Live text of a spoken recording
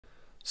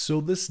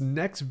So this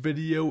next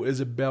video is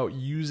about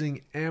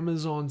using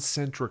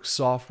Amazon-centric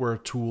software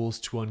tools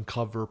to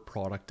uncover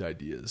product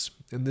ideas,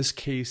 in this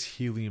case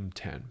Helium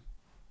 10.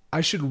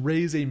 I should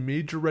raise a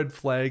major red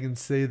flag and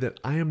say that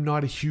I am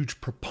not a huge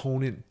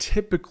proponent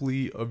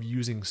typically of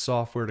using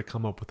software to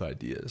come up with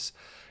ideas.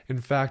 In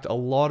fact, a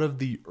lot of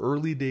the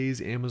early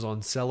days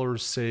Amazon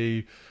sellers,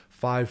 say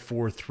 5,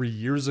 4, 3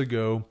 years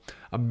ago,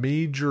 a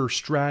major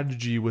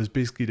strategy was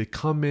basically to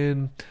come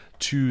in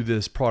to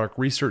this product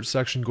research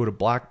section, go to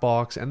black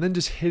box, and then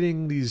just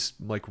hitting these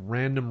like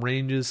random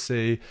ranges.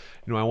 Say,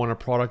 I want a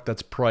product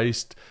that's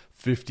priced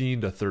 $15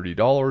 to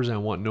 $30 and I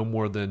want no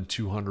more than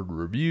 200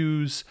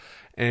 reviews.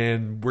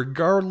 And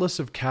regardless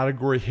of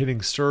category,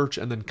 hitting search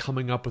and then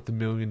coming up with a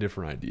million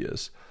different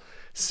ideas.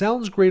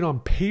 Sounds great on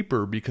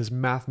paper because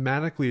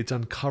mathematically it's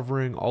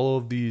uncovering all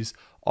of these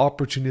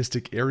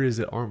opportunistic areas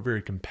that aren't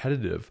very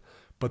competitive.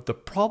 But the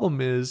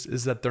problem is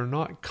that they're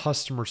not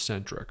customer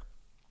centric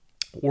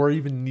or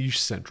even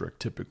niche centric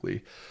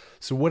typically.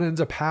 So what ends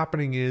up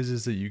happening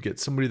is that you get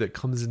somebody that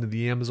comes into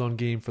the Amazon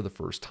game for the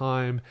first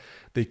time,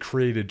 they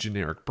create a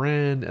generic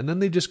brand, and then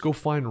they just go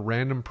find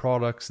random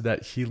products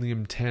that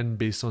Helium 10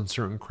 based on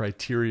certain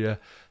criteria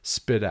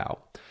spit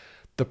out.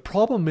 The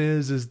problem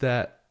is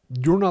that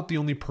you're not the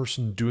only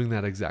person doing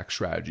that exact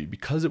strategy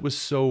because it was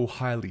so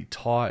highly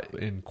taught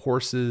in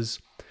courses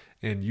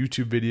and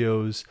YouTube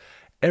videos.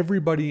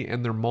 Everybody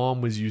and their mom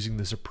was using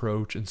this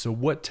approach. And so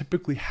what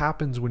typically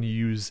happens when you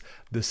use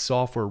this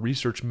software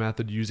research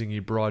method using a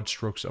broad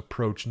strokes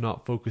approach,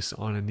 not focused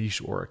on a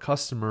niche or a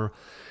customer,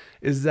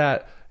 is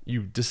that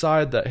you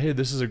decide that, hey,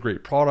 this is a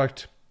great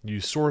product,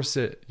 you source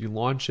it, you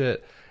launch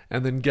it,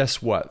 and then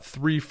guess what?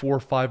 3, 4,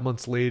 5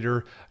 months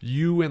later,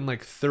 you and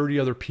like 30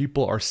 other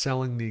people are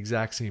selling the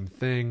exact same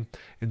thing.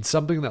 And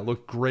something that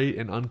looked great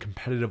and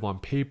uncompetitive on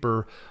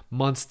paper,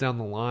 months down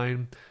the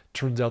line,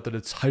 turns out that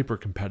it's hyper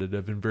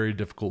competitive and very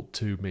difficult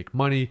to make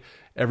money.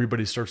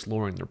 Everybody starts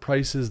lowering their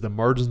prices, the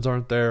margins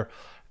aren't there,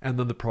 and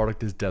then the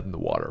product is dead in the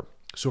water.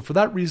 So for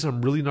that reason,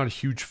 I'm really not a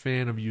huge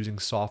fan of using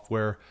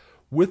software,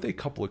 with a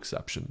couple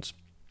exceptions.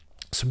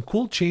 Some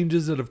cool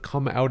changes that have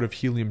come out of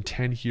Helium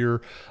 10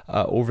 here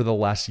over the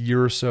last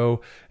year or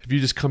so. If you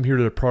just come here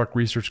to the product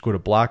research, go to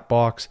black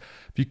box.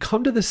 If you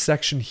come to this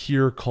section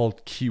here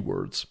called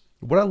keywords,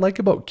 what I like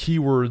about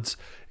keywords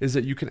is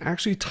that you can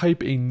actually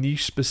type a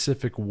niche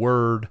specific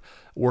word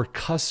or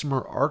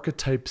customer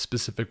archetype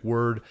specific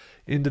word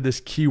into this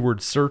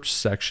keyword search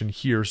section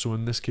here. So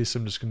in this case,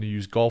 I'm just going to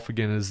use golf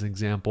again as an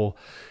example.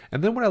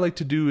 And then what I like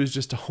to do is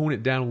just to hone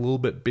it down a little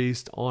bit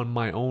based on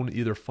my own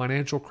either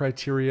financial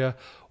criteria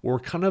or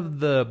kind of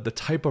the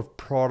type of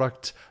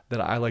product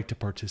that I like to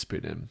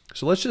participate in.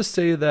 So let's just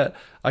say that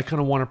I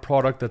kind of want a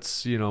product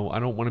that's, I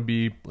don't want to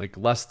be like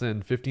less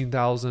than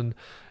 15,000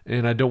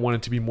 and I don't want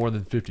it to be more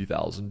than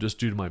 50,000 just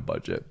due to my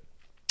budget.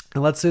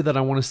 And let's say that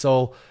I want to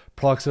sell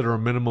products that are a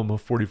minimum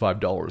of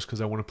 $45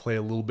 because I want to play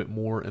a little bit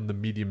more in the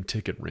medium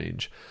ticket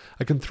range.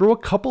 I can throw a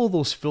couple of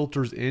those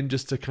filters in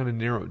just to kind of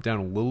narrow it down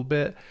a little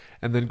bit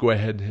and then go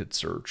ahead and hit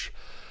search.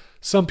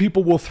 Some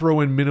people will throw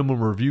in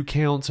minimum review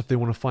counts if they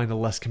want to find a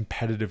less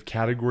competitive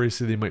category,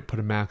 so they might put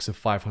a max of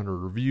 500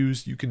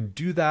 reviews. You can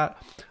do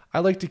that. I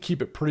like to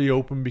keep it pretty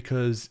open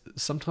because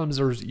sometimes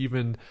there's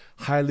even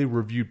highly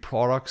reviewed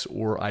products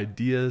or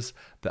ideas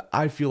that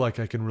I feel like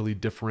I can really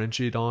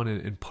differentiate on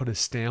and put a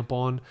stamp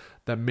on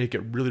that make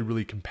it really,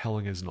 really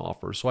compelling as an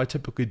offer. So I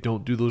typically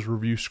don't do those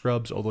review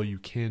scrubs, although you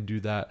can do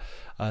that,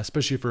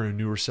 especially if you're a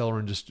newer seller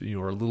and just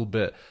are a little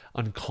bit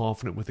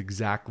unconfident with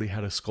exactly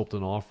how to sculpt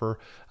an offer.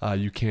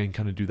 You can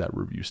kind of do that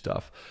review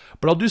stuff.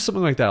 But I'll do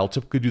something like that. I'll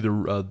typically do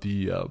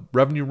the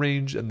revenue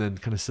range and then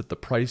kind of set the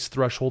price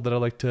threshold that I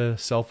like to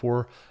sell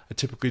for. I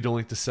typically don't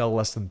like to sell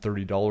less than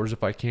 $30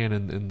 if I can,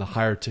 and the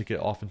higher ticket,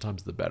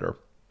 oftentimes the better.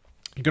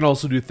 You can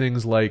also do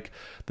things like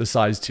the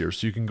size tier,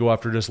 so you can go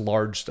after just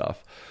large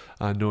stuff,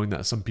 knowing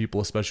that some people,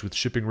 especially with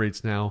shipping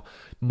rates now,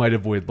 might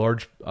avoid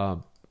large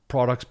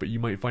products, but you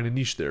might find a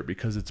niche there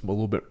because it's a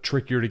little bit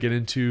trickier to get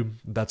into.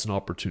 That's an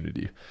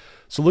opportunity.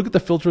 So look at the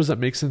filters that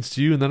make sense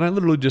to you, and then I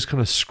literally just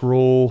kind of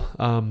scroll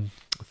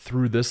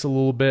through this a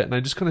little bit, and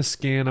I just kind of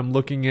scan. I'm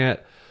looking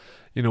at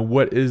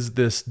what is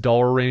this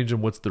dollar range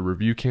and what's the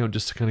review count,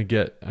 just to kind of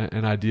get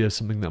an idea of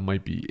something that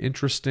might be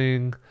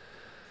interesting.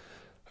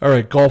 All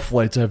right, golf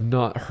lights. I have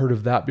not heard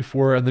of that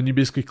before. And then you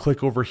basically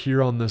click over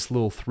here on this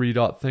little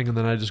 3-dot thing, and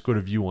then I just go to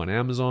view on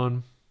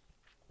Amazon.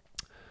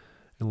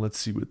 And let's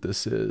see what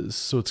this is.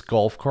 So it's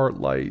golf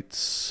cart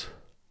lights.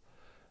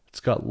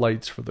 It's got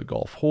lights for the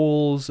golf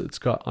holes. It's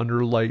got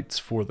under lights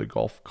for the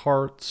golf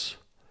carts.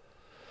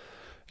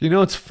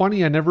 It's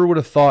funny, I never would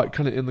have thought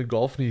kind of in the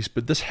golf niche,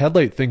 but this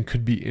headlight thing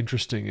could be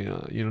interesting.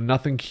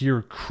 Nothing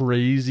here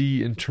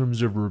crazy in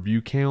terms of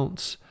review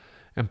counts,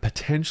 and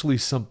potentially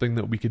something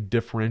that we could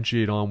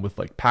differentiate on with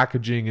like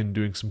packaging and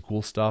doing some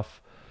cool stuff.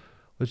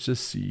 Let's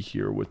just see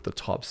here what the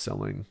top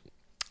selling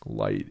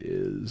light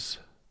is.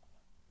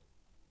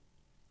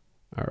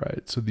 All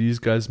right, so these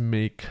guys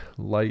make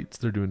lights.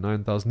 They're doing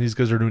 9,000. These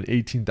guys are doing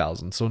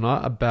 18,000. So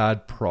not a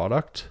bad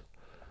product.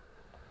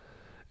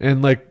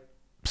 And like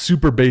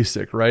super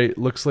basic, right?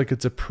 Looks like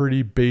it's a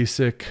pretty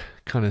basic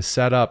kind of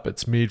setup.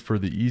 It's made for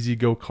the Easy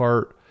Go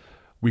cart.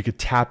 We could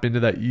tap into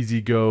that Easy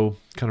Go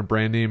kind of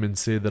brand name and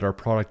say that our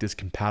product is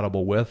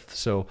compatible with.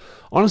 So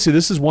honestly,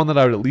 this is one that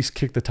I would at least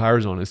kick the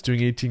tires on. It's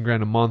doing 18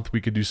 grand a month.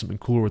 We could do something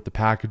cooler with the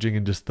packaging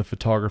and just the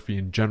photography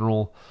in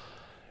general.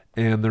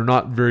 And they're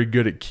not very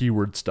good at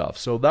keyword stuff.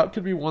 So that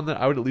could be one that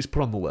I would at least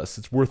put on the list.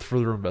 It's worth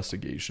further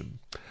investigation.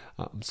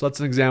 So that's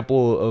an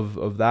example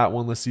of that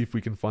one. Let's see if we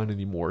can find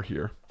any more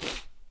here.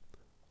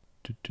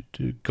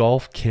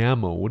 Golf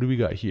camo. What do we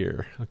got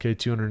here? Okay,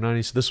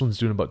 290. So this one's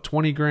doing about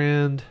 20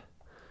 grand.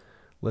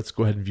 Let's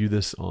go ahead and view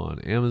this on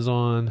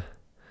Amazon.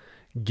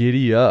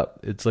 Giddy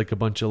up. It's like a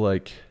bunch of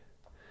like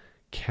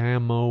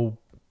camo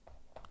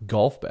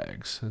golf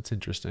bags. That's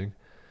interesting.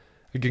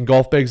 Again,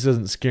 golf bags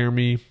doesn't scare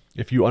me.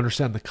 If you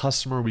understand the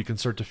customer, we can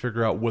start to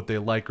figure out what they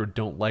like or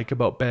don't like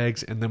about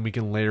bags, and then we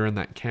can layer in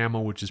that camo,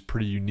 which is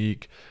pretty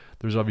unique.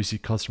 There's obviously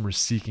customers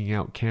seeking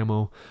out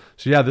camo.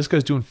 So yeah, this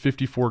guy's doing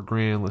 54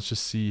 grand. Let's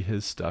just see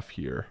his stuff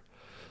here.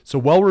 So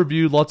well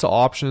reviewed, lots of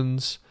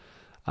options.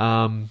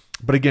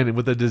 But again,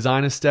 with the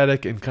design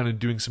aesthetic and kind of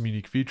doing some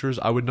unique features,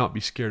 I would not be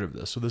scared of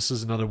this. So this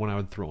is another one I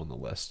would throw on the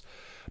list.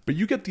 But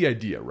you get the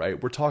idea,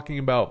 right? We're talking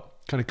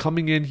about kind of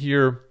coming in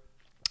here,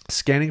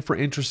 scanning for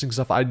interesting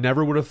stuff. I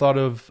never would have thought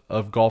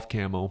of golf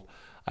camo.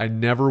 I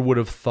never would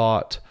have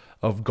thought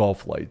of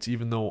golf lights,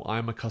 even though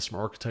I'm a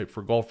customer archetype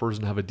for golfers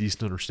and have a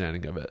decent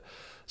understanding of it.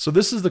 So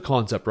this is the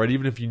concept, right?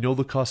 Even if you know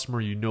the customer,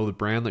 you know the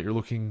brand that you're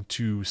looking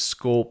to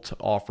sculpt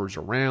offers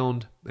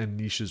around and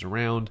niches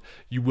around,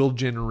 you will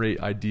generate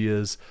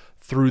ideas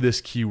through this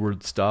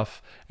keyword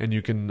stuff, and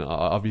you can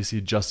obviously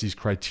adjust these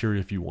criteria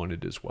if you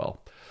wanted as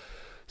well.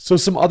 So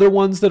some other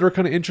ones that are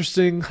kind of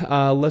interesting.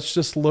 Let's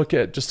just look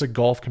at just a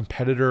golf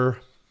competitor.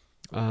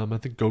 I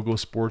think GoGo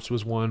Sports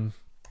was one.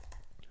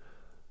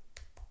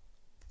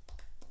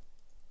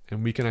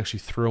 And we can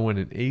actually throw in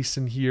an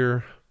ASIN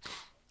here.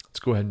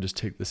 Let's go ahead and just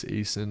take this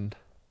ASIN.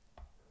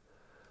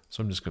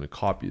 So I'm just going to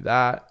copy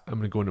that. I'm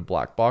going to go into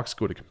black box,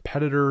 go to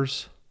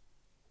competitors.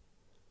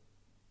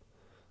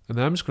 And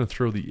then I'm just going to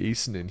throw the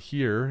ASIN in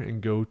here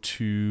and go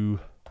to,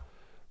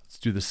 let's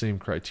do the same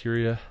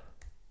criteria.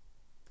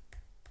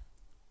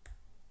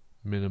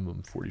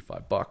 Minimum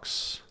 45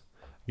 bucks.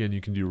 Again,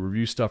 you can do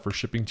review stuff or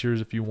shipping tiers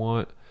if you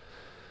want,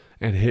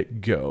 and hit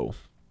go.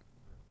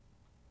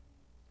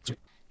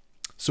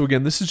 So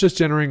again, this is just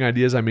generating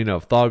ideas I may not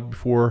have thought of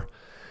before.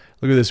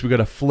 Look at this. We got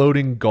a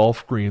floating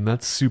golf green.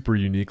 That's super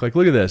unique. Like,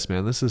 look at this,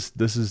 man. This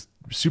is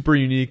super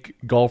unique.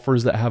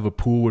 Golfers that have a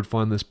pool would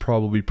find this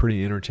probably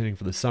pretty entertaining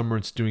for the summer.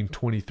 It's doing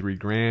 23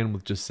 grand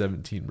with just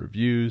 17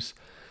 reviews.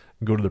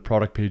 Go to the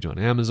product page on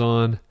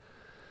Amazon.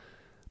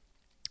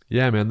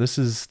 Yeah, man, this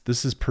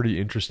is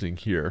pretty interesting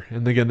here.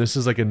 And again, this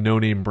is like a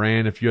no-name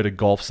brand. If you had a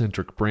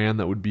golf-centric brand,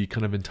 that would be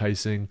kind of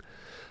enticing.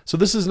 So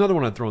this is another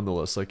one I'd throw on the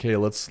list. Like, hey,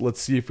 let's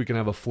see if we can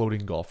have a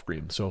floating golf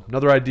green. So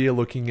another idea,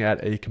 looking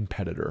at a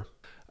competitor.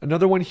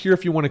 Another one here,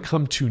 if you want to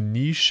come to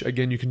niche,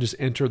 again, you can just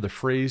enter the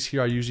phrase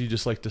here. I usually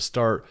just like to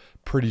start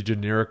pretty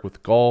generic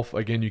with golf.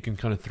 Again, you can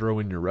kind of throw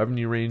in your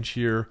revenue range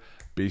here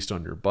based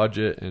on your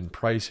budget and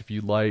price if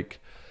you like.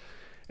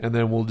 And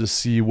then we'll just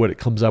see what it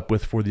comes up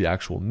with for the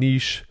actual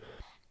niche.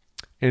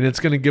 And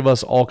it's going to give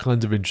us all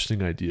kinds of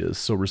interesting ideas.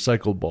 So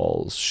recycled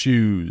balls,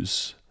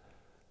 shoes,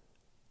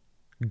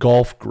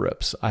 golf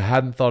grips. I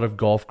hadn't thought of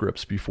golf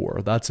grips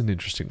before. That's an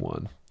interesting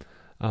one.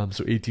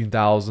 So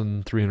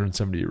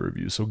 18,378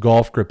 reviews. So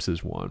golf grips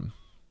is one.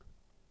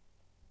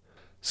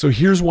 So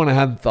here's one I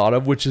hadn't thought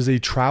of, which is a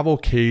travel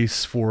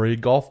case for a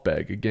golf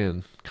bag.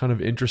 Again, kind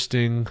of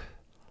interesting.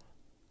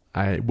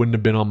 I wouldn't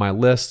have been on my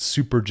list.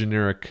 Super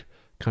generic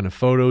kind of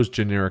photos,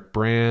 generic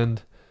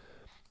brand,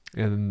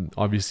 and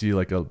obviously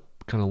like a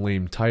kind of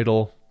lame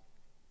title.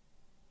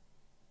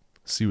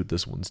 See what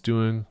this one's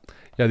doing.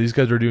 Yeah, these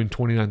guys are doing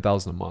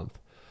 29,000 a month.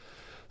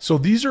 So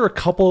these are a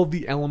couple of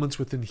the elements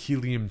within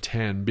Helium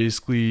 10.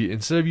 Basically,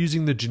 instead of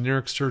using the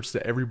generic search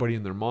that everybody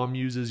and their mom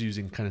uses,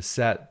 using kind of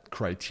set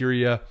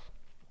criteria,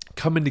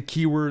 come into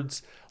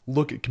keywords,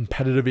 look at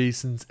competitive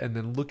ASINs, and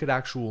then look at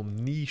actual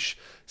niche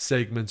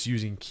segments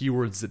using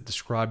keywords that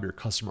describe your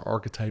customer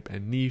archetype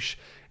and niche.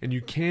 And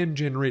you can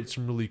generate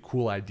some really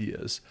cool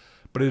ideas.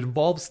 But it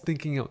involves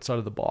thinking outside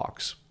of the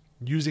box,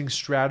 using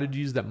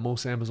strategies that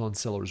most Amazon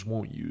sellers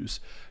won't use,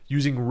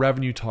 using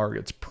revenue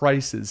targets,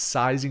 prices,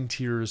 sizing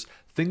tiers,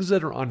 things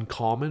that are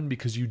uncommon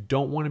because you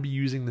don't want to be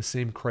using the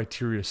same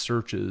criteria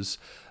searches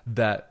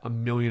that a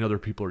million other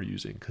people are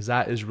using, because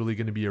that is really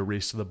going to be a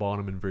race to the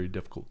bottom and very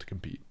difficult to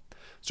compete.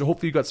 So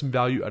hopefully you got some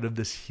value out of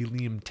this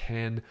Helium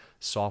 10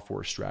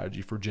 software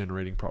strategy for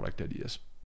generating product ideas.